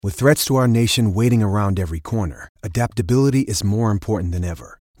With threats to our nation waiting around every corner, adaptability is more important than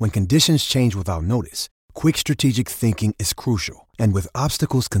ever. When conditions change without notice, quick strategic thinking is crucial. And with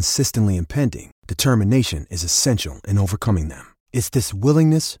obstacles consistently impending, determination is essential in overcoming them. It's this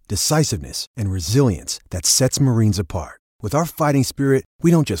willingness, decisiveness, and resilience that sets Marines apart. With our fighting spirit, we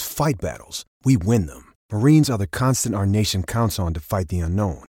don't just fight battles, we win them. Marines are the constant our nation counts on to fight the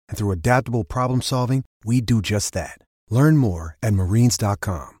unknown. And through adaptable problem solving, we do just that. Learn more at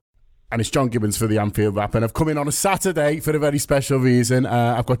marines.com. And it's John Gibbons for the Anfield Wrap, and I've come in on a Saturday for a very special reason.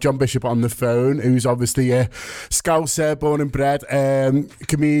 I've got John Bishop on the phone, who's obviously a Scouser, born and bred,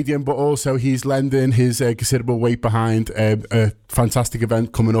 comedian, but also he's lending his considerable weight behind a fantastic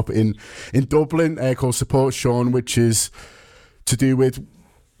event coming up in Dublin called Support Sean, which is to do with,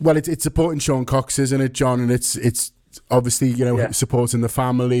 well, it's supporting Sean Cox, isn't it, John? And it's obviously, supporting the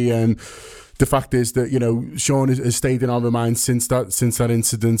family, and the fact is that, Sean has stayed in our minds since that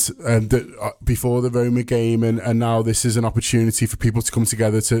incident, before the Roma game, and now this is an opportunity for people to come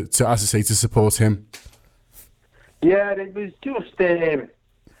together to as I say, to support him. Yeah, it was just,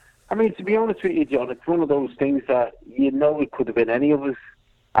 to be honest with you, John, it's one of those things that, it could have been any of us.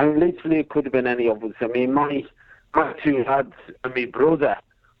 Literally it could have been any of us. My two lads and my brother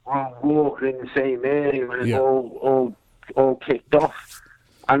were walking in the same area when it all kicked off.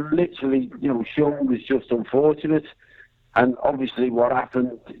 And literally, Sean was just unfortunate. And obviously what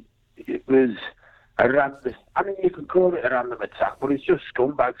happened, it was a random, you could call it a random attack, but it's just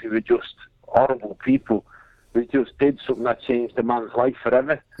scumbags who were just horrible people who just did something that changed a man's life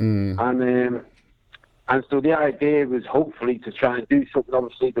forever. And so the idea was hopefully to try and do something.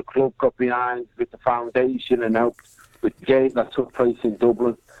 Obviously the club got behind with the foundation and helped with the game that took place in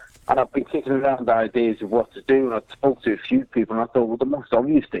Dublin. And I've been kicking around ideas of what to do, and I spoke to a few people, and I thought, well, the most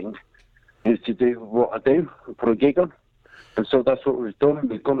obvious thing is to do what I do, and put a gig on. And so that's what we've done.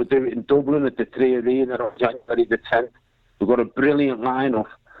 We're going to do it in Dublin at the 3 Arena on January the 10th. We've got a brilliant lineup,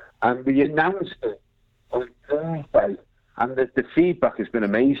 and we announced it on Thursday, and the feedback has been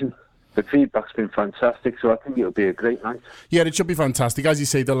amazing. The feedback's been fantastic, so I think it'll be a great night. Yeah, it should be fantastic. As you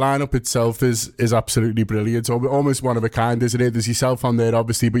say, the lineup itself is absolutely brilliant. Almost one of a kind, isn't it? There's yourself on there,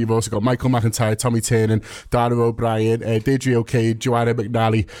 obviously, but you've also got Michael McIntyre, Tommy Tiernan, Dara O'Brien, Deirdre O'Kane, Joanna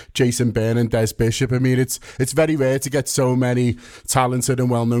McNally, Jason Byrne and Des Bishop. It's very rare to get so many talented and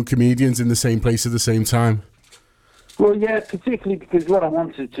well-known comedians in the same place at the same time. Well, yeah, particularly because what I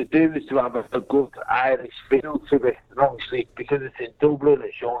wanted to do is to have a good Irish feel to it. And obviously, because it's in Dublin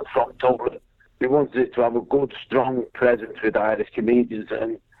and Sean's from Dublin, we wanted it to have a good, strong presence with Irish comedians.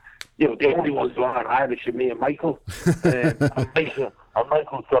 And, the only ones who aren't Irish are me and Michael. And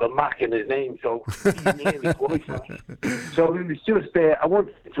Michael's got a Mac in his name, so he's nearly voice. So it was just, I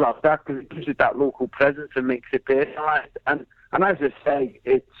wanted to have that because it gives it that local presence and makes it personalised. And as I say,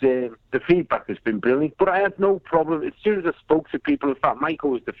 it's the feedback has been brilliant. But I had no problem. As soon as I spoke to people, in fact, Michael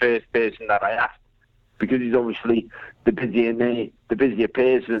was the first person that I asked, because he's obviously the busier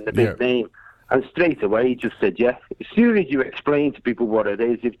person and the big name. And straight away he just said, yeah. As soon as you explain to people what it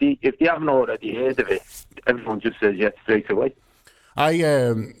is, if they haven't already heard of it, everyone just says yes straight away. I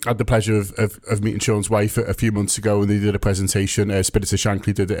had the pleasure of meeting Sean's wife a few months ago, and they did a presentation. Spirits of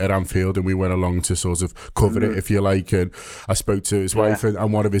Shankly did it at Anfield, and we went along to sort of cover it, if you like. And I spoke to his wife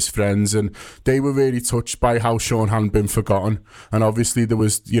and one of his friends, and they were really touched by how Sean hadn't been forgotten. And obviously there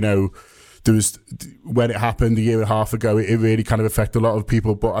was when it happened a year and a half ago, it really kind of affected a lot of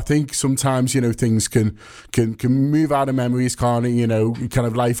people. But I think sometimes, things can move out of memories, can't it? Kind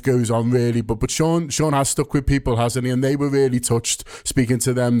of life goes on, really. But Sean has stuck with people, hasn't he? And they were really touched speaking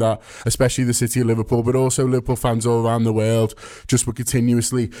to them, that especially the city of Liverpool, but also Liverpool fans all around the world, just were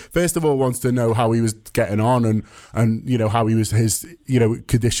continuously, first of all, wants to know how he was getting on and how he was, his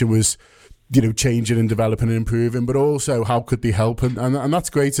condition was changing and developing and improving, but also how could they help, and that's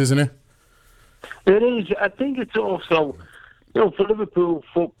great, isn't it? It is. I think it's also, for Liverpool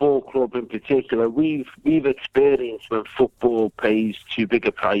Football Club in particular, we've experienced when football pays too big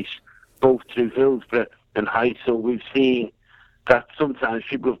a price, both through Hillsborough and Heysel. We've seen that sometimes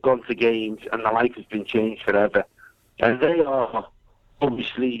people have gone to games and their life has been changed forever. And they are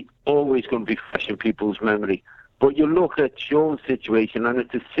obviously always going to be fresh in people's memory. But you look at Sean's situation, and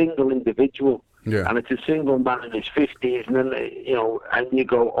it's a single individual. Yeah. And it's a single man in his 50s, and then, and you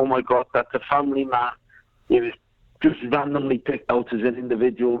go, oh my God, that's a family man. He was just randomly picked out as an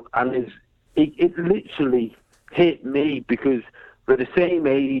individual, and it literally hit me because we're the same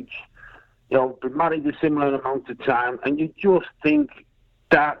age, been married a similar amount of time, and you just think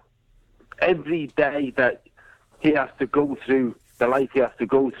that every day that he has to go through, the life he has to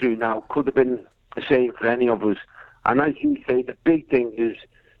go through now, could have been the same for any of us. And as you say, the big thing is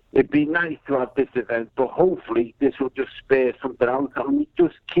it'd be nice to have this event, but hopefully this will just spare something else, and we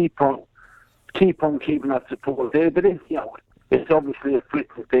just keep on keeping that support there. But it's obviously a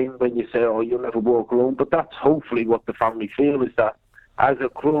flippant thing when you say, "Oh, you'll never walk alone," but that's hopefully what the family feel, is that as a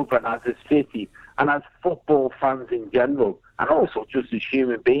club and as a city and as football fans in general, and also just as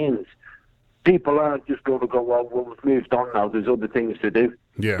human beings, people aren't just going to go, "Well, we've moved on now, there's other things to do."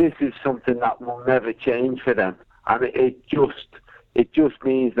 Yeah. This is something that will never change for them, and it just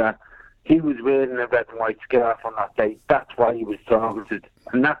means that he was wearing a red and white scarf on that day. That's why he was targeted,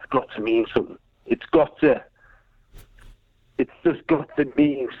 and that's got to mean something. It's just got to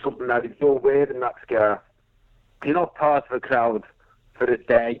mean something, that if you're wearing that scarf, you're not part of a crowd for a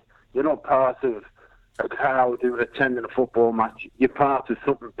day. You're not part of a crowd who are attending a football match. You're part of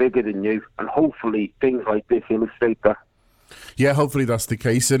something bigger than you, and hopefully things like this illustrate that. Yeah, hopefully that's the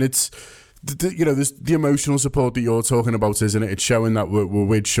case, and it's there's the emotional support that you're talking about, isn't it? It's showing that we're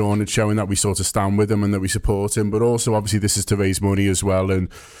with Sean, it's showing that we sort of stand with him and that we support him, but also obviously this is to raise money as well, and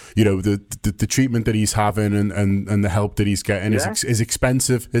the treatment that he's having and the help that he's getting is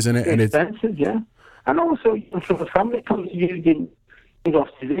expensive, isn't it? It's expensive, yeah. And also from a family point of view, he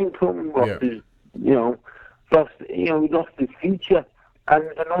lost his income, lost his, he lost his future. And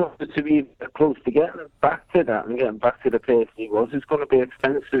in order to be close to getting back to that and getting back to the person he was, it's going to be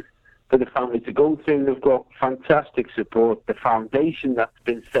expensive for the family to go through. They've got fantastic support. The foundation that's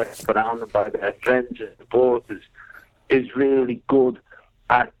been set around them by their friends and supporters is really good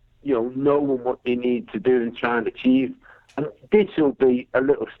at, knowing what they need to do and try and achieve. And this will be a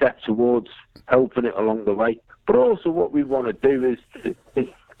little step towards helping it along the way. But also what we want to do is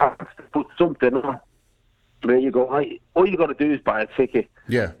put something on. There you go. All you got to do is buy a ticket.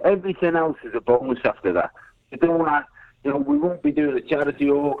 Yeah. Everything else is a bonus after that. You don't have, we won't be doing a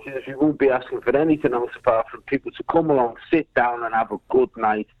charity auctions. We won't be asking for anything else apart from people to come along, sit down, and have a good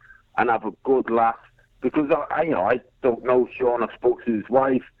night and have a good laugh. Because I don't know Sean. I spoke to his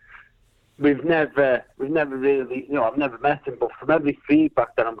wife. We've never really, I've never met him, but from every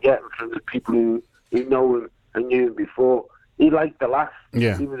feedback that I'm getting from the people who know him and knew him before, he liked the laugh.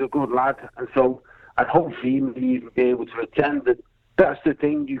 Yeah. He was a good lad, and so. And hopefully you may even be able to attend it. That's the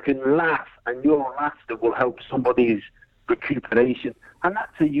thing, you can laugh, and your laughter will help somebody's recuperation. And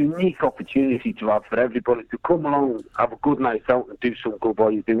that's a unique opportunity to have for everybody to come along, have a good night out and do some good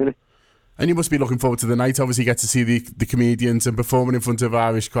while you're doing it. And you must be looking forward to the night. Obviously, you get to see the comedians and performing in front of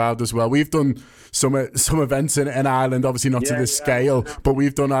Irish crowd as well. We've done some events in Ireland, obviously not to this scale, but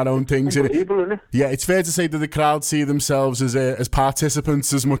we've done our own things. Isn't it? Yeah, it's fair to say that the crowd see themselves as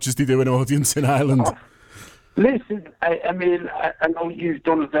participants as much as they do an audience in Ireland. Oh, listen, I mean, I know you've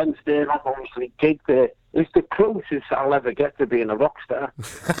done events there, I've obviously gigged there. It's the closest I'll ever get to being a rock star.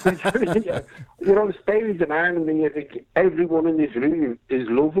 The stage in Ireland, and you think everyone in this room is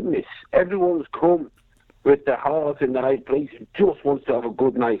loving this. Everyone's come with their heart in the right place and just wants to have a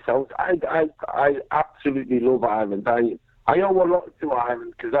good night out. I absolutely love Ireland. I owe a lot to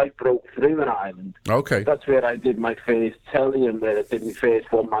Ireland because I broke through in Ireland. Okay. That's where I did my first telly and where I did my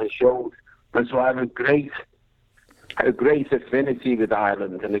first one-man shows. And so I have a great affinity with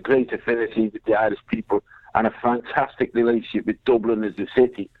Ireland and a great affinity with the Irish people and a fantastic relationship with Dublin as a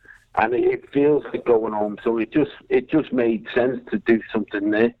city. And it feels like going home. So it just made sense to do something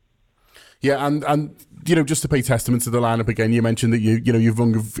there. Yeah, and just to pay testament to the lineup again, you mentioned that you've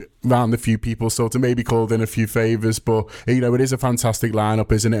rung around a few people, so to maybe called in a few favours, but it is a fantastic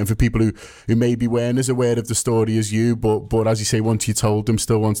lineup, isn't it? And for people who maybe weren't as aware of the story as you, but as you say, once you told them,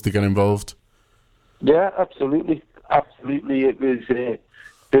 still wants to get involved. Yeah, absolutely. It was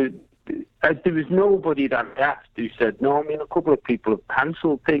there was nobody that I asked who said no. I mean, a couple of people have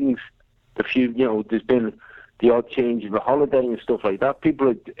cancelled things. A few, there's been the odd change of a holiday and stuff like that.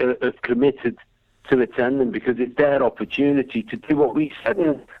 People have committed to attending because it's their opportunity to do what we said.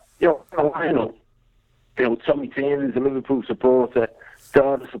 I know. Tommy Taylor's a Liverpool supporter.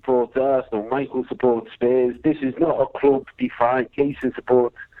 Dara supports Arsenal. Michael supports Spurs. This is not a club defined. Jason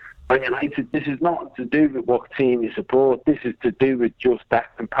supports Man United. This is not to do with what team you support. This is to do with just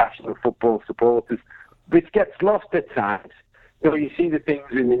that compassion of football supporters, which gets lost at times. You see the things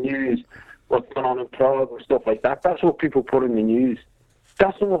in the news, what's going on in Prague and stuff like that. That's what people put in the news.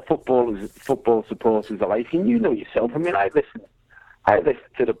 That's not what football supporters are like. And you know yourself. I mean, I listen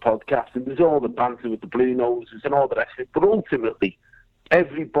to the podcast, and there's all the banter with the Blue Noses and all the rest of it. But ultimately,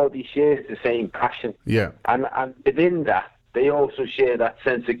 everybody shares the same passion. Yeah. And within that, they also share that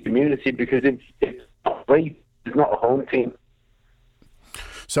sense of community because it's not great. It's not a home team.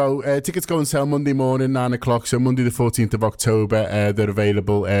 So tickets go on sale Monday morning, 9 o'clock. So Monday the 14th of October, they're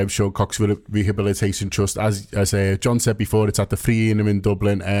available. Sean Cox Rehabilitation Trust. As John said before, it's at the Free in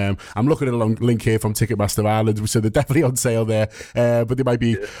Dublin. I'm looking at a link here from Ticketmaster Ireland, so they're definitely on sale there. But they might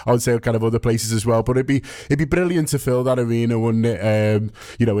be on sale kind of other places as well. But it'd be brilliant to fill that arena, wouldn't it?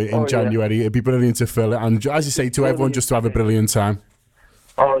 In January, it'd be brilliant to fill it. And as you say, to everyone, just to have a brilliant time.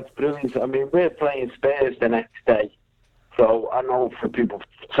 Oh, it's brilliant. I mean, we're playing Spurs the next day. So I know for people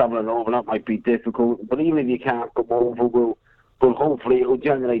travelling over, that might be difficult. But even if you can't come over, we'll hopefully it'll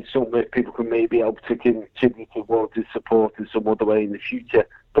generate something that people can maybe help to contribute towards the support in some other way in the future.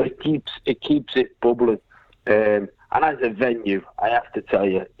 But it keeps it bubbling. And as a venue, I have to tell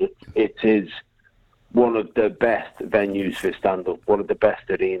you, it is one of the best venues for stand-up, one of the best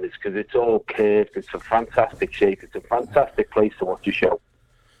arenas, because it's all curved, it's a fantastic shape, it's a fantastic place to watch a show.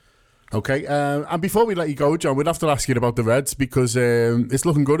 Okay, and before we let you go, John, we'd have to ask you about the Reds, because it's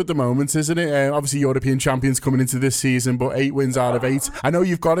looking good at the moment, isn't it? Obviously, European champions coming into this season, but 8 wins out of 8. I know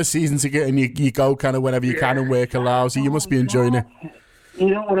you've got a season to get, and you go kind of whenever you can and work allows you. You must be enjoying it.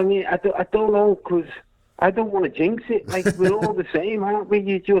 You know what I mean? I don't know, because I don't want to jinx it. Like, we're all the same, aren't we?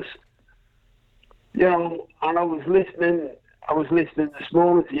 You just... and I was listening this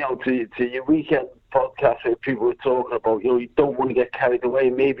morning to your weekend podcast where people were talking about, you don't want to get carried away.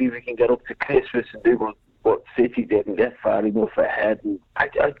 Maybe we can get up to Christmas and do what City did and get far enough ahead. And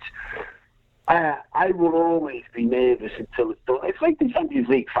I will always be nervous until it's done. It's like the Champions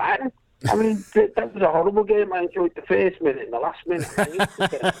League final. I mean, that was a horrible game. I enjoyed the first minute and the last minute.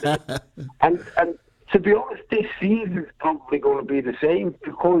 And to be honest, this season is probably going to be the same,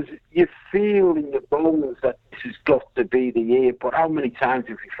 because you feel in your bones that this has got to be the year. But how many times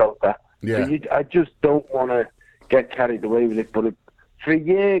have you felt that? Yeah. So I just don't want to get carried away with it. But for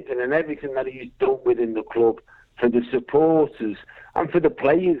Jürgen and everything that he's done within the club, for the supporters and for the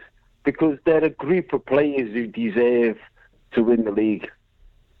players, because they're a group of players who deserve to win the league.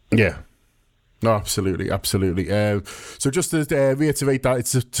 Yeah. No, absolutely. So just to reiterate that,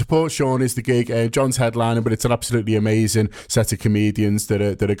 it's Support Sean is the gig. John's headlining, but it's an absolutely amazing set of comedians that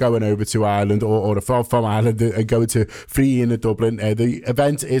are going over to Ireland or from Ireland and going to Free in Dublin. The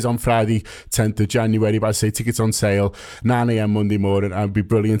event is on Friday, 10th of January, but I say tickets on sale 9 a.m. Monday morning, and it'd be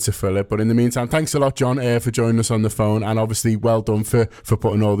brilliant to fill it. But in the meantime, thanks a lot, John, for joining us on the phone, and obviously well done for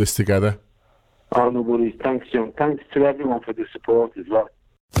putting all this together. Oh, no worries. Thanks, John. Thanks to everyone for the support as well.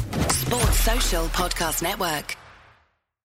 Sports Social Podcast Network.